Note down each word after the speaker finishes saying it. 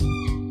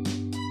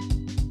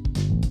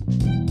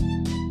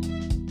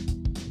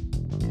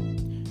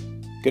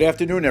Good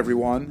afternoon,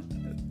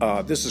 everyone.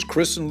 This is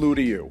Kris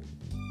Lou2u.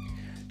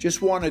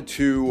 Just wanted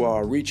to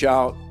reach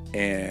out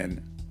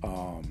and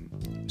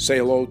say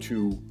hello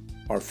to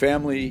our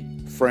family,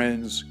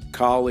 friends,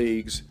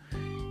 colleagues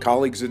in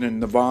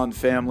the Navon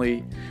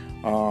family,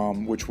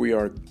 which we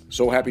are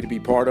so happy to be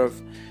part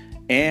of,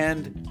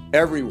 and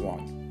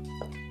everyone.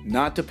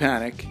 Not to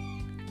panic.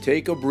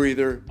 Take a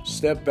breather,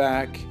 step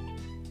back,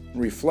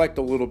 and reflect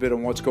a little bit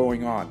on what's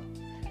going on.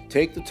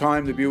 Take the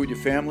time to be with your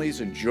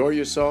families, enjoy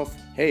yourself.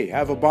 Hey,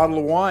 have a bottle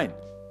of wine.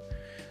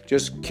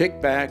 Just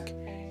kick back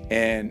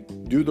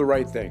and do the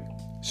right thing.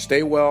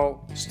 Stay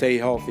well, stay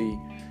healthy,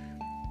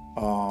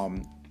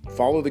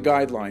 follow the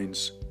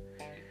guidelines,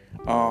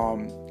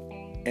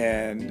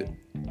 and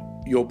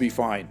you'll be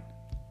fine.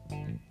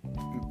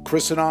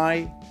 Kris and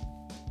I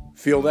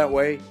feel that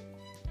way,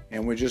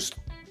 and we're just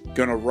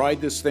going to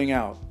ride this thing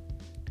out.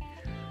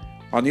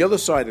 On the other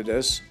side of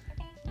this,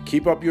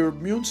 keep up your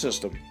immune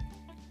system.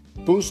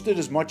 Boost it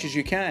as much as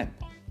you can.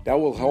 That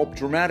will help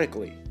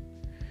dramatically.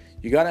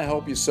 You got to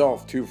help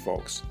yourself too,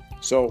 folks.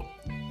 So,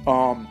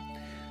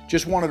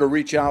 just wanted to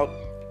reach out,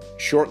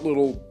 short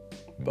little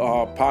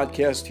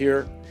podcast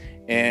here,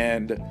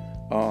 and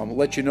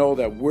let you know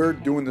that we're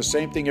doing the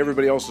same thing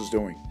everybody else is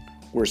doing.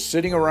 We're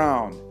sitting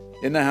around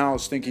in the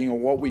house thinking of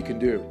what we can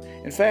do.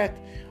 In fact,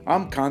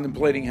 I'm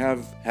contemplating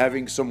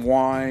having some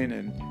wine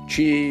and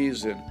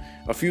cheese and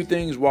a few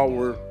things while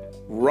we're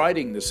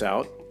riding this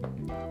out.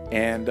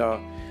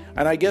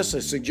 And I guess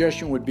a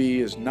suggestion would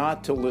be is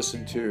not to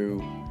listen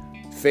to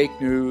fake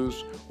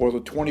news or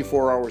the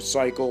 24-hour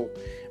cycle,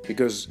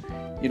 because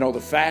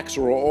the facts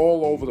are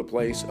all over the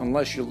place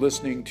unless you're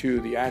listening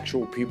to the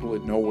actual people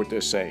that know what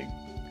they're saying.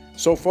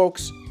 So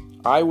folks,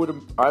 I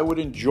would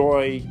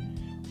enjoy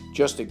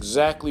just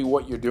exactly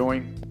what you're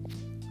doing,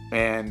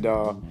 and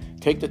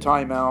take the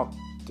time out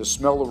to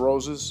smell the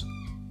roses,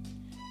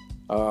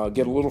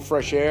 get a little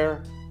fresh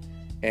air,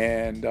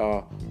 and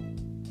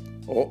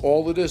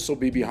all of this will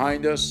be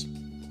behind us,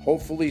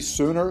 hopefully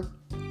sooner,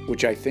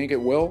 which I think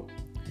it will.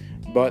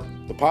 But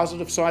the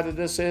positive side of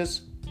this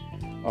is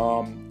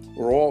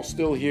we're all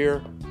still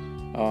here,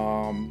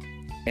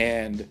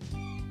 and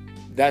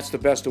that's the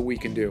best that we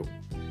can do.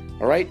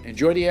 All right,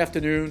 enjoy the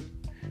afternoon.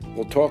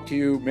 We'll talk to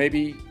you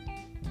maybe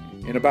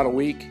in about a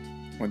week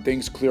when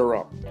things clear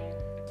up.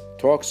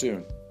 Talk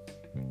soon.